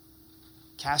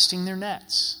 casting their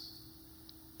nets.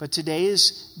 But today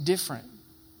is different.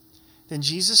 Then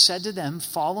Jesus said to them,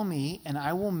 "Follow me, and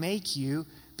I will make you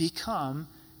become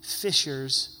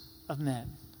fishers of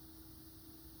men."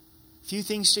 A few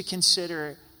things to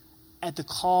consider at the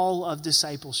call of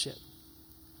discipleship.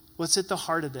 What's at the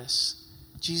heart of this?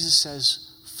 Jesus says,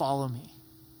 "Follow me.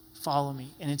 Follow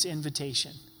me." And it's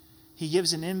invitation. He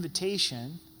gives an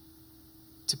invitation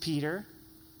to Peter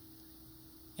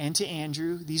and to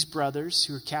Andrew, these brothers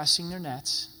who are casting their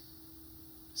nets.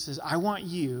 He says, "I want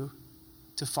you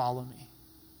to follow me."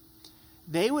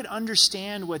 They would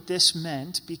understand what this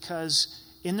meant because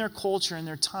in their culture, in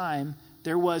their time,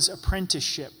 there was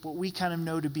apprenticeship, what we kind of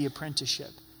know to be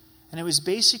apprenticeship. And it was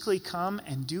basically come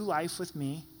and do life with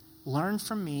me, learn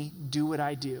from me, do what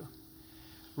I do.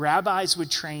 Rabbis would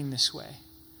train this way.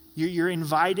 You're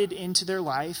invited into their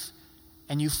life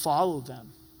and you follow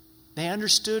them. They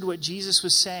understood what Jesus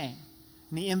was saying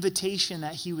and the invitation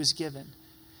that he was given.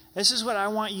 This is what I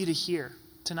want you to hear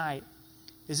tonight,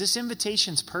 is this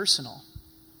invitation's personal.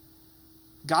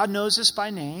 God knows us by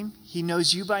name. He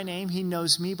knows you by name. He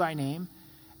knows me by name.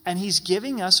 And he's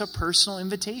giving us a personal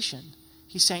invitation.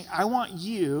 He's saying, I want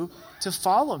you to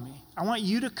follow me. I want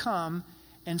you to come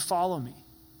and follow me.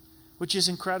 Which is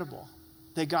incredible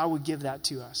that God would give that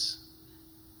to us.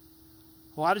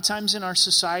 A lot of times in our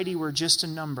society, we're just a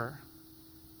number.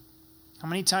 How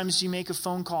many times do you make a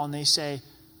phone call and they say,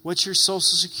 "What's your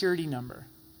social security number?"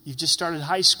 You've just started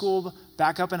high school,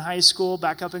 back up in high school,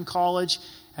 back up in college,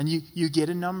 and you get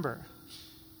a number.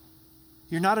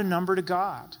 You're not a number to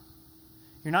God.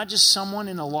 You're not just someone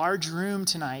in a large room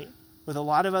tonight with a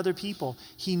lot of other people.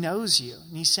 He knows you.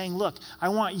 And he's saying, look, I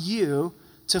want you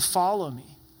to follow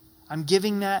me. I'm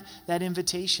giving that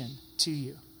invitation to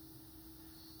you.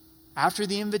 After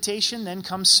the invitation, then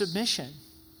comes submission.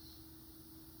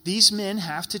 These men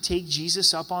have to take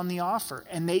Jesus up on the offer,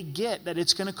 and they get that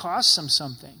it's going to cost them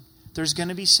something. There's going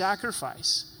to be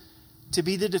sacrifice. To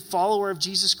be the follower of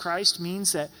Jesus Christ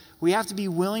means that we have to be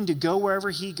willing to go wherever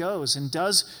he goes and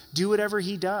do whatever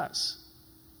he does.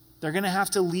 They're going to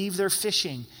have to leave their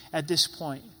fishing at this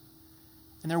point.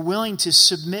 And they're willing to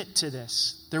submit to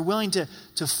this. They're willing to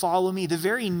follow me. The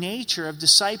very nature of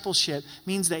discipleship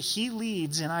means that he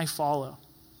leads and I follow.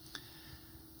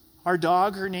 Our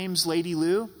dog, her name's Lady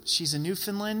Lou. She's a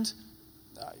Newfoundland.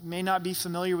 You may not be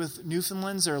familiar with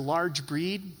Newfoundlands. They're a large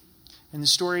breed. In the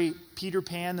story Peter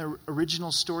Pan, the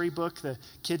original storybook, the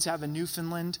kids have a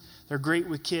Newfoundland. They're great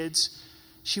with kids.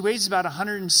 She weighs about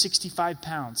 165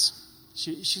 pounds.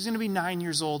 She's going to be 9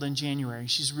 years old in January.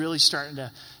 She's really starting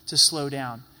to slow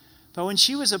down. But when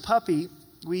she was a puppy,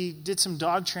 we did some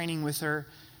dog training with her,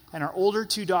 and our older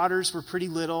two daughters were pretty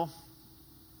little.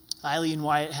 Eiley and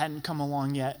Wyatt hadn't come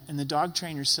along yet, and the dog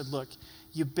trainer said, look,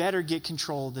 you better get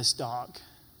control of this dog.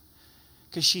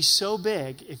 Because she's so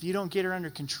big, if you don't get her under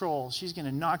control, she's going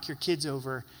to knock your kids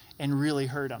over and really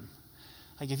hurt them.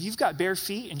 Like if you've got bare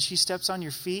feet and she steps on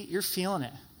your feet, you're feeling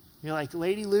it. You're like,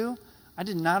 Lady Lou, I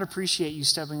did not appreciate you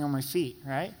stepping on my feet,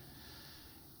 right?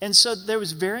 And so there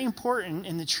was very important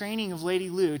in the training of Lady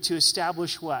Lou to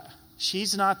establish what?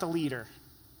 She's not the leader,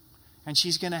 and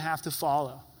she's going to have to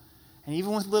follow. And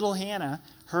even with little Hannah,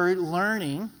 her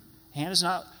learning, Hannah's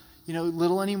not,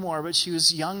 little anymore, but she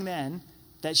was young then,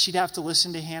 that she'd have to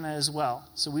listen to Hannah as well.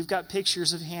 So we've got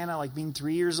pictures of Hannah like being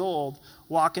 3 years old,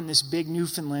 walking this big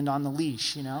Newfoundland on the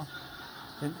leash,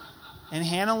 And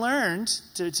Hannah learned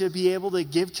to be able to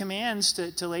give commands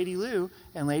to Lady Lou,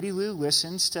 and Lady Lou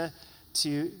listens to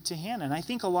Hannah. And I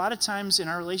think a lot of times in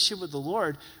our relationship with the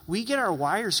Lord, we get our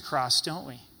wires crossed, don't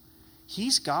we?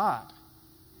 He's God.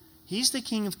 He's the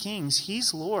King of Kings.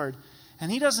 He's Lord.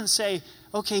 And he doesn't say,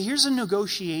 okay, here's a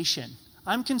negotiation.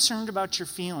 I'm concerned about your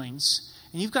feelings,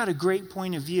 and you've got a great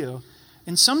point of view,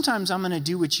 and sometimes I'm going to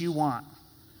do what you want.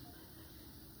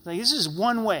 Like, this is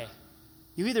one way.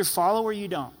 You either follow or you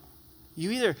don't.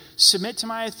 You either submit to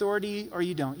my authority or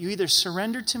you don't. You either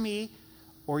surrender to me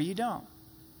or you don't.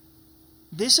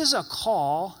 This is a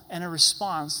call and a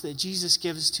response that Jesus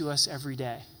gives to us every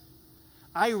day.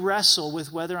 I wrestle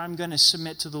with whether I'm going to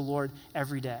submit to the Lord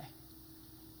every day.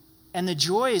 And the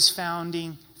joy is found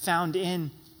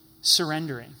in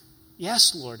surrendering.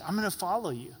 Yes, Lord, I'm going to follow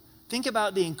you. Think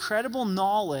about the incredible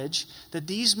knowledge that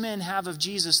these men have of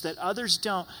Jesus that others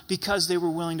don't because they were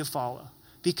willing to follow,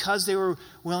 because they were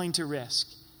willing to risk.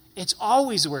 It's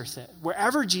always worth it,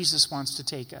 wherever Jesus wants to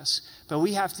take us. But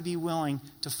we have to be willing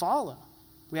to follow.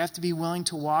 We have to be willing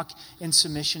to walk in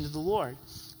submission to the Lord.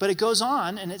 But it goes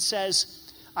on and it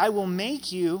says, I will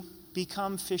make you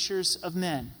become fishers of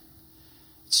men.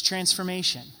 It's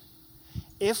transformation.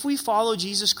 If we follow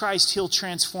Jesus Christ, he'll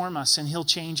transform us and he'll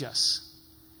change us.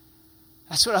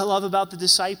 That's what I love about the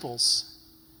disciples.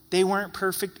 They weren't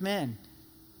perfect men.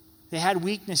 They had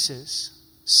weaknesses,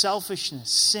 selfishness,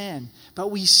 sin.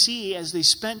 But we see as they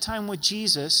spent time with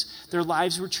Jesus, their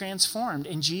lives were transformed.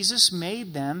 And Jesus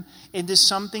made them into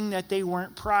something that they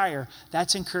weren't prior.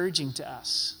 That's encouraging to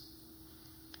us.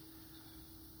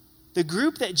 The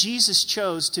group that Jesus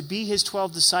chose to be his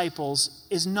 12 disciples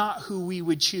is not who we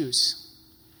would choose.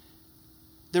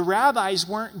 The rabbis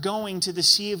weren't going to the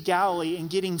Sea of Galilee and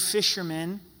getting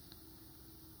fishermen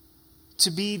to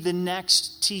be the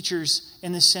next teachers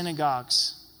in the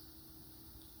synagogues.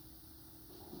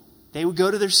 They would go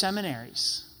to their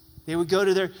seminaries. They would go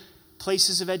to their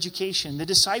places of education. The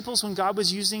disciples, when God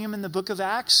was using them in the book of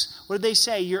Acts, what did they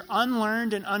say? You're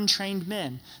unlearned and untrained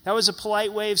men. That was a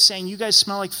polite way of saying, you guys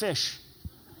smell like fish.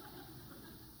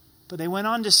 But they went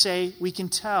on to say, we can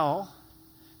tell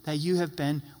that you have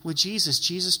been with Jesus.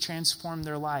 Jesus transformed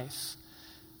their life.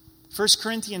 1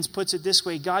 Corinthians puts it this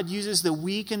way, God uses the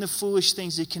weak and the foolish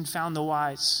things to confound the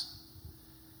wise.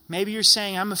 Maybe you're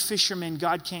saying, I'm a fisherman,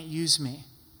 God can't use me.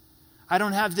 I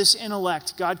don't have this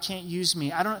intellect, God can't use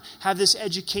me. I don't have this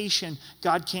education,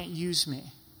 God can't use me.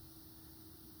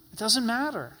 It doesn't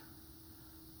matter.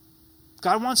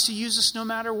 God wants to use us no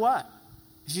matter what.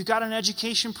 If you've got an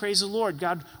education, praise the Lord.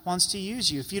 God wants to use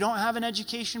you. If you don't have an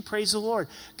education, praise the Lord.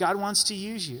 God wants to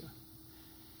use you.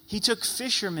 He took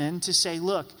fishermen to say,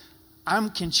 look, I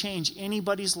can change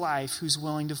anybody's life who's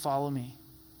willing to follow me.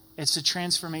 It's the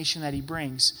transformation that he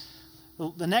brings.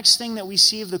 The next thing that we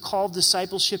see of the call of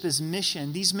discipleship is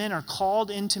mission. These men are called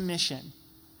into mission.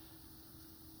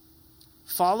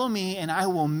 Follow me and I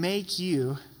will make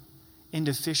you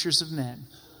into fishers of men.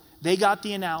 They got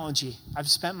the analogy. I've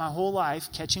spent my whole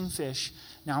life catching fish.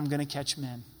 Now I'm going to catch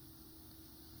men.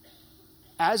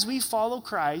 As we follow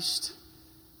Christ,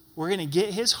 we're going to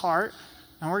get his heart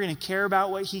and we're going to care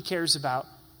about what he cares about.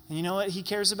 And you know what he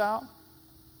cares about?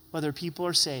 Whether people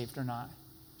are saved or not.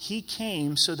 He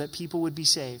came so that people would be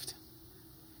saved.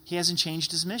 He hasn't changed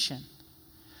his mission.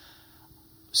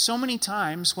 So many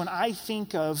times when I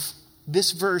think of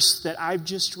this verse that I've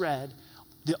just read,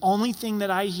 the only thing that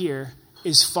I hear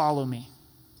is follow me.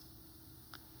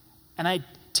 And I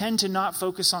tend to not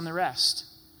focus on the rest.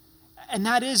 And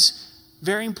that is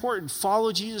very important.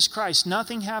 Follow Jesus Christ.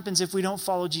 Nothing happens if we don't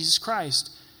follow Jesus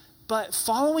Christ. But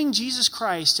following Jesus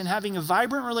Christ and having a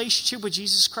vibrant relationship with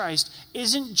Jesus Christ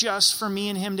isn't just for me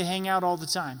and him to hang out all the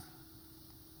time.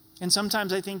 And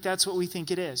sometimes I think that's what we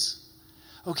think it is.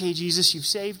 Okay, Jesus, you've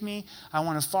saved me. I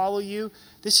want to follow you.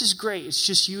 This is great. It's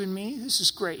just you and me. This is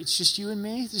great. It's just you and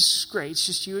me. This is great. It's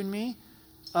just you and me.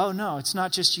 Oh, no, it's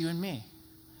not just you and me.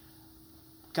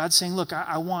 God's saying, look,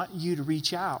 I want you to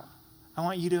reach out. I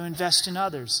want you to invest in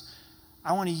others.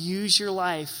 I want to use your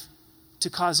life to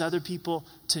cause other people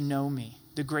to know me.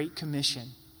 The Great Commission.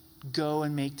 Go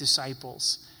and make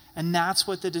disciples. And that's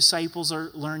what the disciples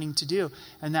are learning to do.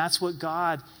 And that's what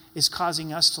God is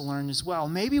causing us to learn as well.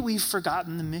 Maybe we've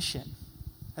forgotten the mission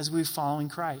as we're following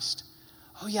Christ.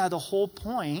 Oh yeah, the whole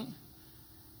point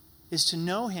is to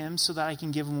know him so that I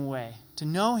can give him away. To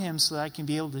know him so that I can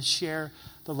be able to share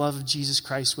the love of Jesus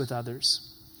Christ with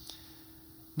others.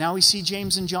 Now we see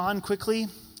James and John quickly.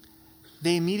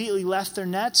 They immediately left their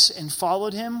nets and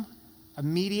followed him.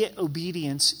 Immediate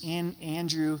obedience in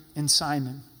Andrew and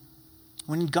Simon.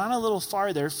 When he'd gone a little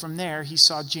farther from there, he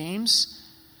saw James,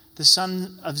 the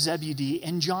son of Zebedee,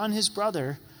 and John, his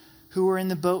brother, who were in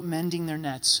the boat mending their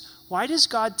nets. Why does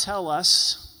God tell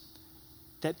us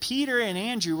that Peter and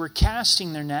Andrew were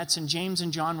casting their nets and James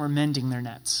and John were mending their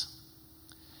nets?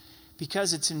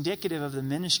 Because it's indicative of the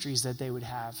ministries that they would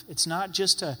have. It's not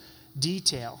just a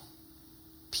detail.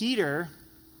 Peter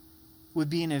would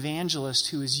be an evangelist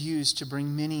who was used to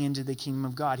bring many into the kingdom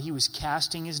of God. He was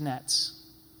casting his nets.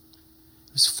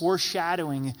 It was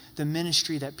foreshadowing the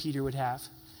ministry that Peter would have.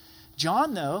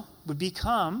 John, though, would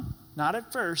become, not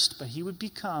at first, but he would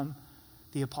become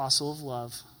the apostle of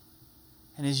love.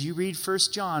 And as you read 1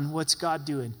 John, what's God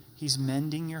doing? He's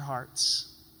mending your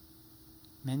hearts.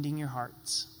 Mending your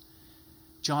hearts.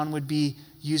 John would be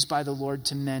used by the Lord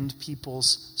to mend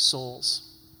people's souls.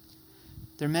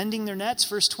 They're mending their nets,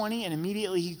 verse 20, and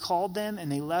immediately he called them,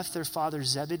 and they left their father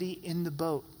Zebedee in the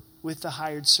boat with the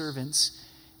hired servants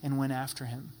and went after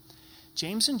him.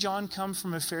 James and John come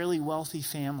from a fairly wealthy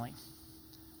family,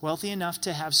 wealthy enough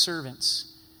to have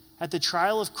servants. At the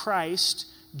trial of Christ,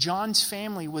 John's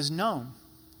family was known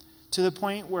to the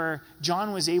point where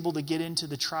John was able to get into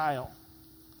the trial.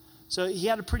 So he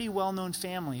had a pretty well-known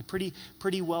family, a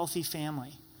pretty wealthy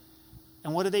family.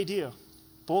 And what do?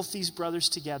 Both these brothers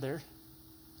together,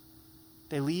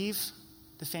 they leave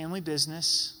the family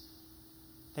business,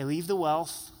 they leave the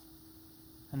wealth,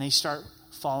 and they start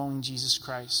following Jesus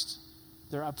Christ.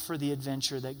 They're up for the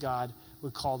adventure that God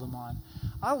would call them on.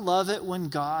 I love it when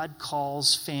God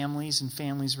calls families and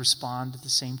families respond at the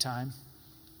same time.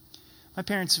 My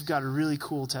parents have got a really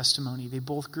cool testimony. They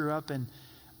both grew up in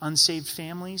unsaved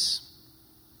families,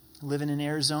 living in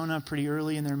Arizona pretty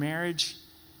early in their marriage.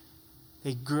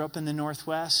 They grew up in the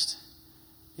Northwest.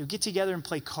 They would get together and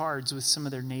play cards with some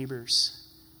of their neighbors.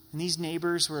 And these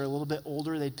neighbors were a little bit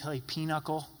older. They'd play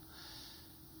pinochle.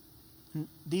 And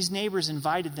these neighbors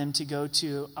invited them to go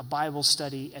to a Bible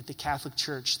study at the Catholic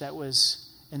Church that was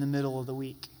in the middle of the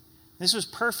week. This was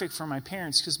perfect for my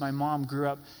parents because my mom grew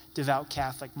up devout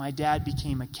Catholic. My dad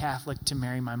became a Catholic to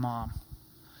marry my mom,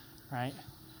 right?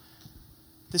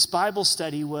 This Bible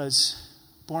study was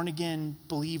born-again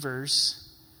believers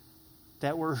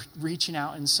that were reaching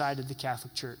out inside of the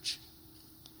Catholic Church.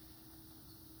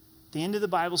 At the end of the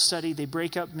Bible study, they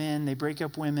break up men, they break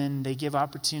up women, they give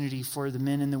opportunity for the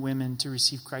men and the women to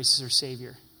receive Christ as their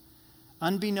Savior.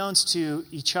 Unbeknownst to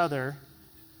each other,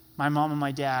 my mom and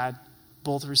my dad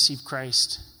both received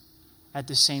Christ at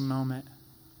the same moment,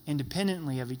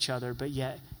 independently of each other, but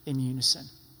yet in unison.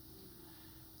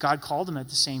 God called them at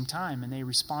the same time, and they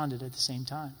responded at the same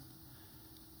time.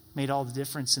 Made all the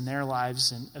difference in their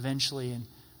lives, and eventually in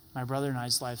my brother and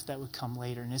I's life that would come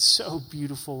later. And it's so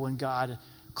beautiful when God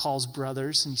calls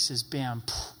brothers and he says, bam,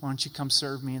 why don't you come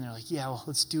serve me? And they're like, yeah, well,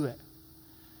 let's do it.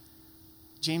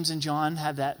 James and John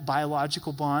had that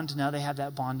biological bond. Now they have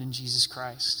that bond in Jesus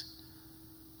Christ.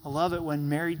 I love it when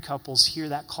married couples hear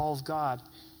that call of God.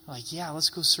 They're like, yeah, let's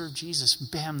go serve Jesus.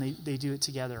 Bam, they do it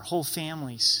together. Whole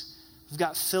families. We've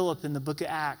got Philip in the book of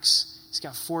Acts. He's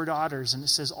got 4 daughters, and it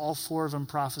says all 4 of them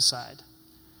prophesied.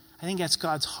 I think that's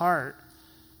God's heart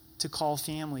to call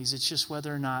families. It's just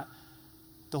whether or not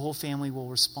the whole family will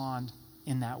respond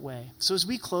in that way. So as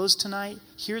we close tonight,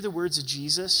 hear the words of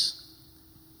Jesus,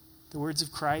 the words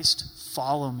of Christ,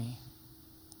 follow me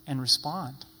and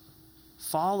respond.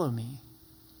 Follow me.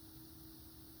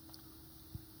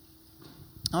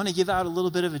 I want to give out a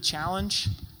little bit of a challenge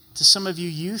to some of you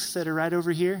youth that are right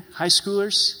over here, high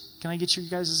schoolers. Can I get your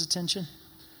guys' attention?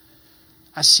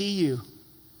 I see you.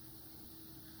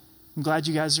 I'm glad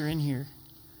you guys are in here.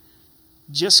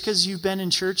 Just because you've been in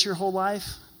church your whole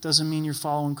life doesn't mean you're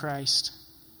following Christ.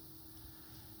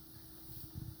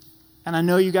 And I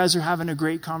know you guys are having a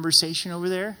great conversation over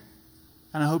there,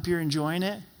 and I hope you're enjoying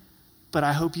it, but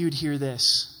I hope you'd hear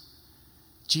this.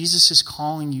 Jesus is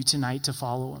calling you tonight to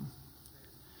follow him.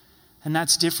 And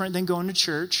that's different than going to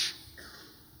church.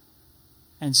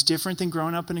 And it's different than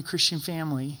growing up in a Christian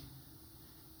family.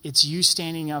 It's you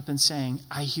standing up and saying,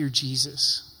 I hear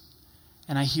Jesus.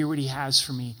 And I hear what he has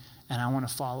for me. And I want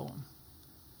to follow him.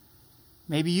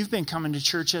 Maybe you've been coming to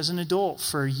church as an adult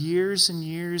for years and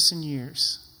years and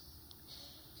years.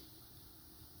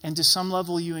 And to some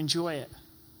level you enjoy it.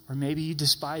 Or maybe you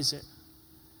despise it.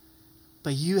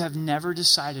 But you have never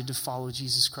decided to follow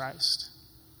Jesus Christ.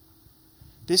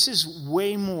 This is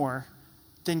way more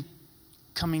than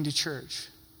coming to church.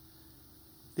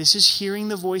 This is hearing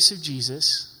the voice of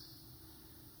Jesus.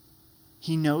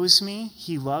 He knows me.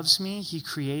 He loves me. He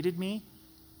created me.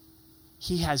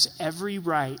 He has every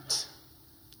right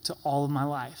to all of my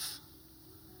life.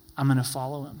 I'm going to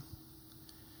follow him.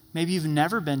 Maybe you've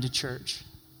never been to church.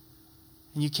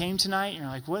 And you came tonight and you're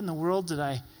like, what in the world did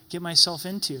I get myself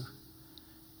into?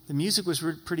 The music was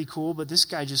pretty cool, but this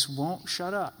guy just won't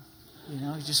shut up. He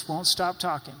just won't stop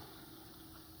talking.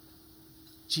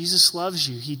 Jesus loves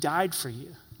you. He died for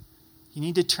you. You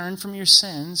need to turn from your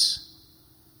sins,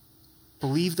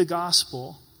 believe the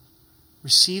gospel,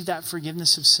 receive that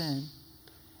forgiveness of sin,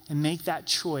 and make that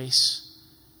choice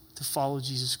to follow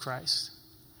Jesus Christ.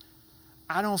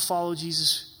 I don't follow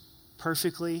Jesus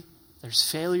perfectly. There's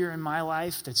failure in my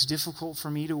life that's difficult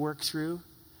for me to work through.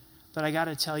 But I got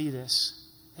to tell you this,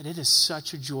 that it is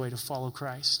such a joy to follow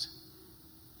Christ.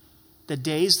 The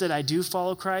days that I do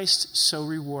follow Christ, so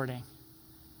rewarding.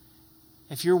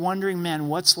 If you're wondering, man,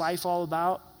 what's life all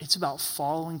about? It's about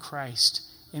following Christ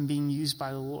and being used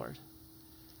by the Lord.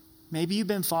 Maybe you've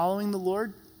been following the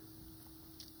Lord,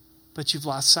 but you've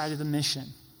lost sight of the mission.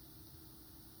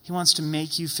 He wants to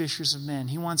make you fishers of men.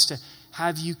 He wants to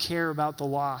have you care about the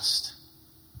lost,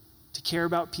 to care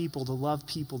about people, to love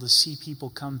people, to see people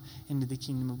come into the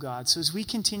kingdom of God. So as we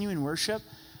continue in worship,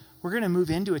 we're going to move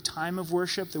into a time of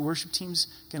worship. The worship team's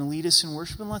going to lead us in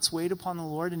worship, and let's wait upon the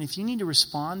Lord. And if you need to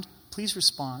respond, please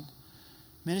respond.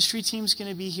 Ministry team's going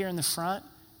to be here in the front.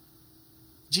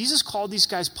 Jesus called these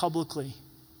guys publicly.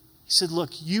 He said,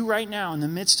 look, you right now in the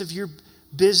midst of your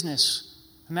business,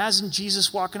 imagine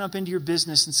Jesus walking up into your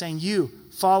business and saying, you,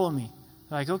 follow me.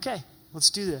 They're like, okay, let's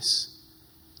do this.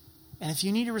 And if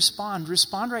you need to respond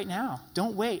right now.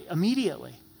 Don't wait,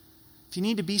 immediately. If you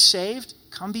need to be saved,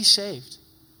 come be saved.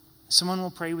 Someone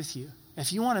will pray with you.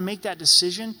 If you want to make that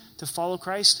decision to follow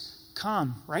Christ,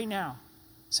 come right now.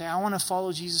 Say, I want to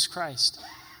follow Jesus Christ.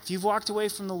 If you've walked away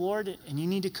from the Lord and you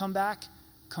need to come back,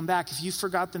 come back. If you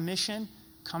forgot the mission,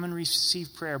 come and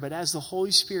receive prayer. But as the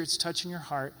Holy Spirit's touching your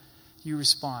heart, you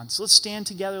respond. So let's stand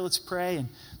together, let's pray, and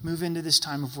move into this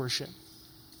time of worship.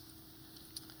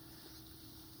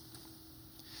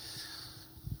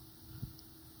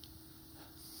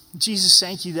 Jesus,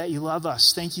 thank you that you love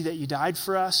us. Thank you that you died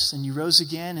for us and you rose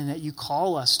again and that you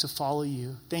call us to follow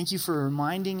you. Thank you for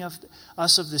reminding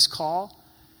us of this call.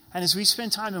 And as we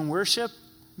spend time in worship,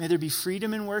 may there be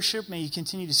freedom in worship. May you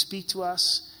continue to speak to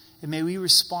us. And may we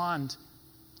respond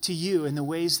to you in the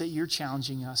ways that you're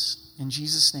challenging us. In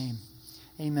Jesus' name,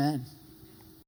 amen.